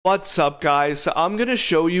What's up, guys? So I'm going to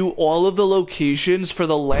show you all of the locations for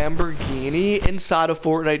the Lamborghini inside of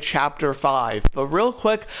Fortnite Chapter 5. But real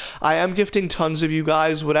quick, I am gifting tons of you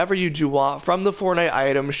guys whatever you do want from the Fortnite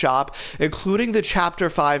item shop, including the Chapter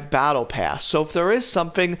 5 Battle Pass. So if there is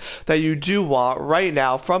something that you do want right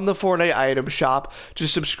now from the Fortnite item shop,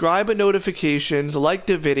 just subscribe and notifications, like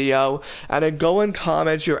the video, and then go and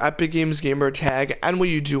comment your Epic Games gamer tag and what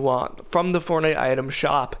you do want from the Fortnite item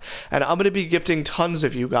shop. And I'm going to be gifting tons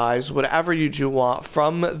of you guys whatever you do want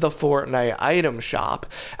from the Fortnite item shop.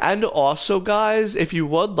 And also, guys, if you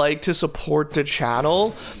would like to support the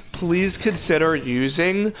channel, please consider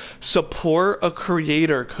using support a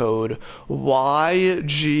creator code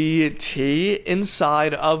YGT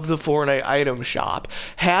inside of the Fortnite item shop,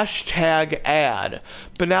 hashtag ad.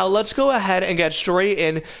 But now let's go ahead and get straight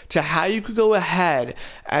into how you could go ahead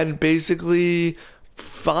and basically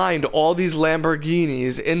find all these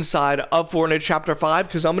Lamborghinis inside of Fortnite Chapter 5,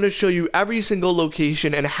 because I'm going to show you every single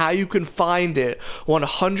location and how you can find it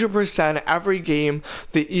 100% every game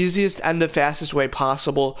the easiest and the fastest way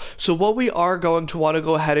possible. So what we are going to want to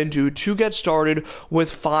go ahead and do to get started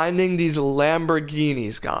with finding these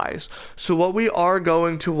Lamborghinis, guys. So what we are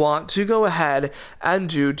going to want to go ahead and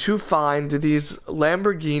do to find these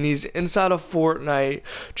Lamborghinis inside of Fortnite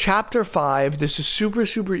Chapter 5, this is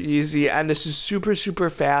super easy, and this is super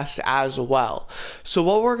fast as well. So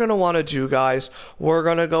what we're going to want to do, guys, we're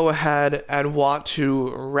going to go ahead and want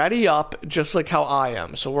to ready up just like how I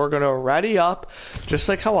am. So we're going to ready up just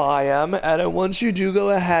like how I am, and then once you do go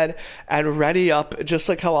ahead and ready up just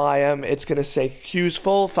like how I am, it's going to say queues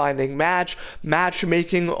full, finding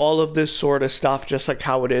matchmaking, all of this sort of stuff, just like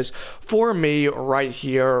how it is for me right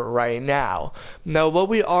here right now. Now what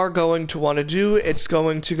we are going to want to do, it's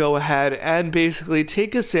going to go ahead and basically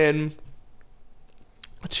take us in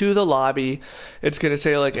to the lobby. It's going to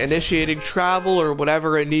say like initiating travel or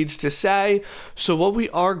whatever it needs to say. So what we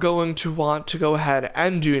are going to want to go ahead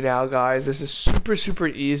and do now, guys, this is super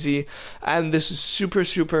easy, and this is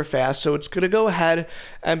super fast. So it's going to go ahead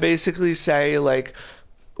and basically say like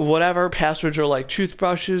whatever passwords are like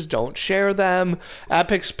toothbrushes, don't share them.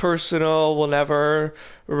 Epic's personal will never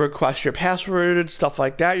request your password and stuff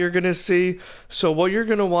like that you're gonna see. So what you're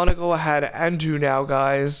gonna want to go ahead and do now,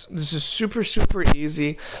 guys, this is super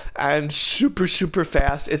easy and super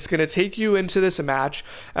fast. It's gonna take you into this match,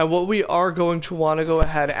 and what we are going to want to go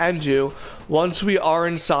ahead and do once we are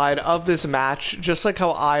inside of this match, just like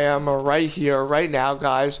how I am right here right now,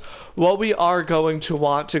 guys, what we are going to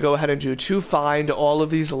want to go ahead and do to find all of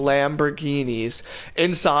these Lamborghinis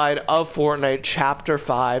inside of Fortnite Chapter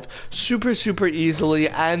 5 super easily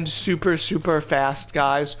and super fast,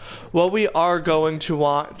 guys. What we are going to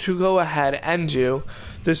want to go ahead and do,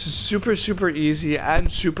 this is super easy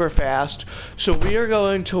and super fast. So we are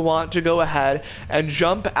going to want to go ahead and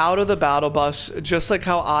jump out of the battle bus just like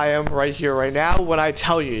how I am right here right now when I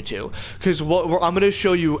tell you to, because I'm going to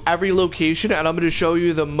show you every location, and I'm going to show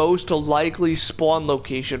you the most likely spawn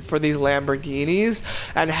location for these Lamborghinis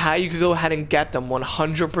and how you can go ahead and get them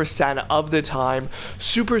 100% of the time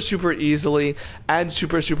super easily and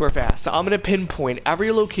super fast. So I'm going to pinpoint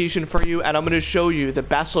every location for you, and I'm going to show you the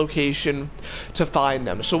best location to find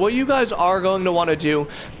them. So what you guys are going to want to do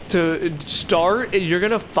to start, you're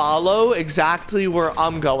going to follow exactly where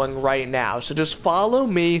I'm going right now. So just follow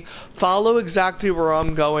me, follow exactly where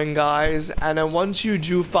I'm going, guys, and then once you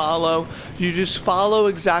do follow, you just follow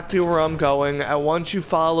exactly where I'm going, and once you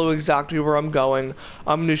follow exactly where I'm going,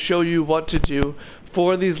 I'm going to show you what to do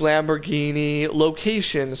for these Lamborghini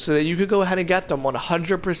locations so that you could go ahead and get them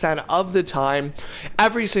 100% of the time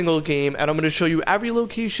every single game. And I'm going to show you every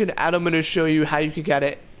location, and I'm going to show you how you can get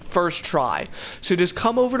it first try. So just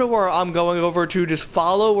come over to where I'm going over to, just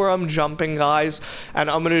follow where I'm jumping, guys, and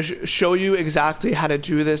I'm going to show you exactly how to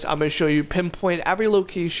do this. I'm going to show you pinpoint every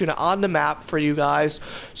location on the map for you guys,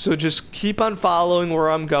 so just keep on following where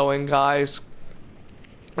I'm going, guys.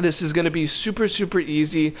 This is going to be super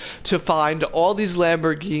easy to find all these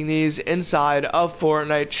Lamborghinis inside of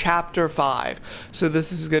Fortnite Chapter 5. So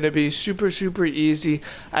this is going to be super easy,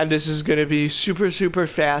 and this is going to be super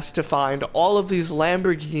fast to find all of these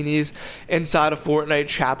Lamborghinis inside of Fortnite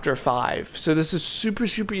Chapter 5. So this is super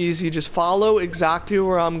easy. Just follow exactly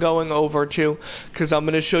where I'm going over to, because I'm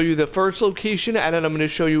going to show you the first location, and then I'm going to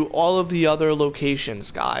show you all of the other locations,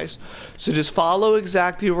 guys. So just follow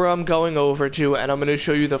exactly where I'm going over to, and I'm going to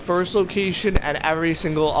show you the first location and every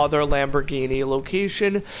single other Lamborghini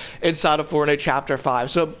location inside of Fortnite Chapter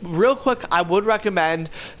 5. So real quick, I would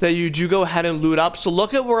recommend that you do go ahead and loot up. So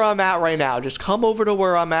look at where I'm at right now. Just come over to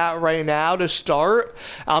where I'm at right now to start.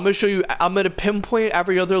 I'm going to show you, I'm going to pinpoint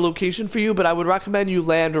every other location for you, but I would recommend you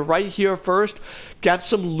land right here first. get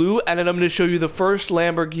some loot, and then I'm going to show you the first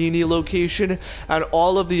Lamborghini location and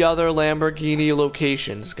all of the other Lamborghini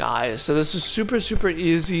locations, guys. So this is super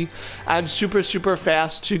easy and super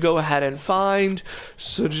fast to go ahead and find.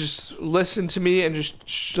 So just listen to me and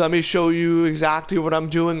just let me show you exactly what I'm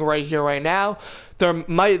doing right here, right now.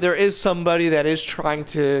 There is somebody that is trying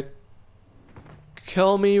to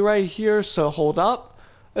kill me right here, so hold up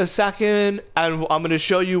a second, and I'm going to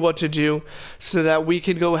show you what to do so that we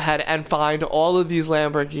can go ahead and find all of these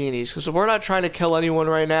Lamborghinis, because we're not trying to kill anyone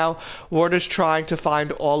right now, we're just trying to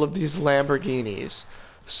find all of these Lamborghinis.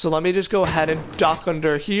 So let me just go ahead and duck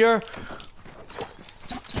under here.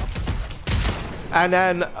 And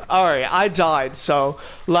then, alright, I died, so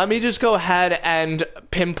let me just go ahead and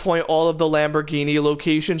pinpoint all of the Lamborghini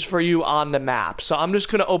locations for you on the map. So I'm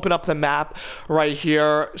just going to open up the map right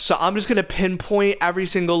here. So I'm just going to pinpoint every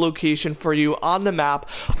single location for you on the map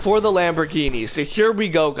for the Lamborghinis. So here we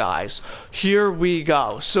go, guys. Here we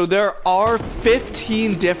go. So there are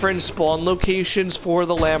 15 different spawn locations for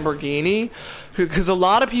the Lamborghini, because a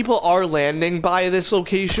lot of people are landing by this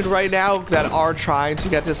location right now that are trying to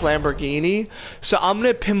get this Lamborghini. So I'm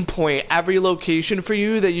going to pinpoint every location for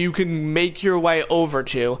you that you can make your way over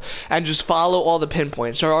to and just follow all the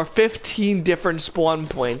pinpoints. There are 15 different spawn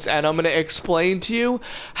points, and I'm going to explain to you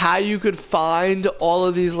how you could find all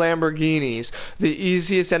of these Lamborghinis the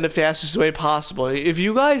easiest and the fastest way possible. If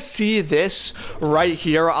you guys see this right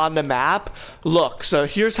here on the map, look, so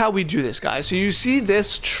here's how we do this, guys. So you see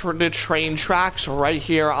this the train tracks right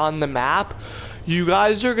here on the map. You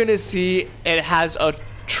guys are gonna see it has a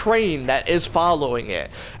train that is following it,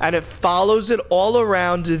 and it follows it all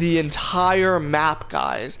around the entire map,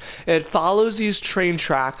 guys. It follows these train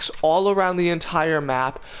tracks all around the entire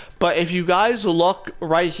map. But if you guys look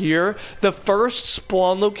right here, the first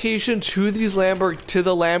spawn location to the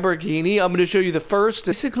Lamborghini, I'm going to show you the first.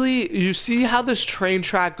 Basically, you see how this train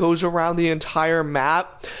track goes around the entire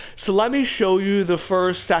map. So let me show you the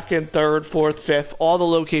first, second, third, fourth, fifth, all the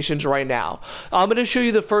locations right now. I'm going to show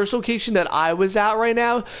you the first location that I was at right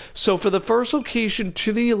now. So for the first location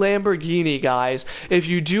to the Lamborghini, guys, if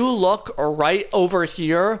you do look right over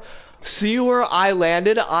here, see where I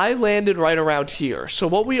landed? I landed right around here. So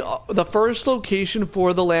the first location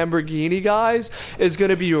for the Lamborghini, guys, is going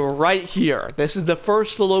to be right here. This is the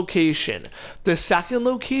first location. The second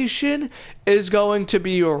location is going to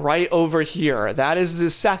be right over here. That is the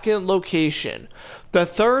second location. The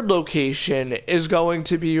third location is going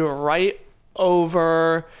to be right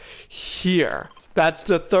over here. That's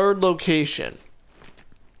the third location.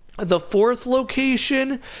 The fourth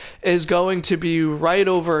location is going to be right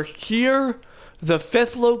over here. The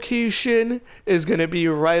fifth location is going to be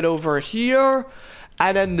right over here.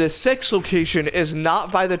 And then the sixth location is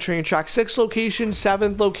not by the train track. Sixth location,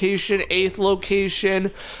 seventh location, eighth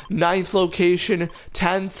location, ninth location,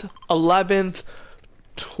 10th, 11th,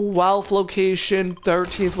 12th location,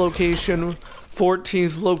 13th location,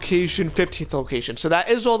 14th location, 15th location. So that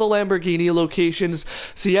is all the Lamborghini locations.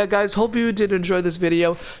 So yeah, guys, hope you did enjoy this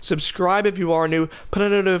video. Subscribe if you are new, put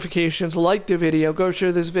on notifications, like the video, go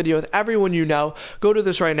share this video with everyone you know. Go do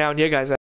this right now, and yeah, guys,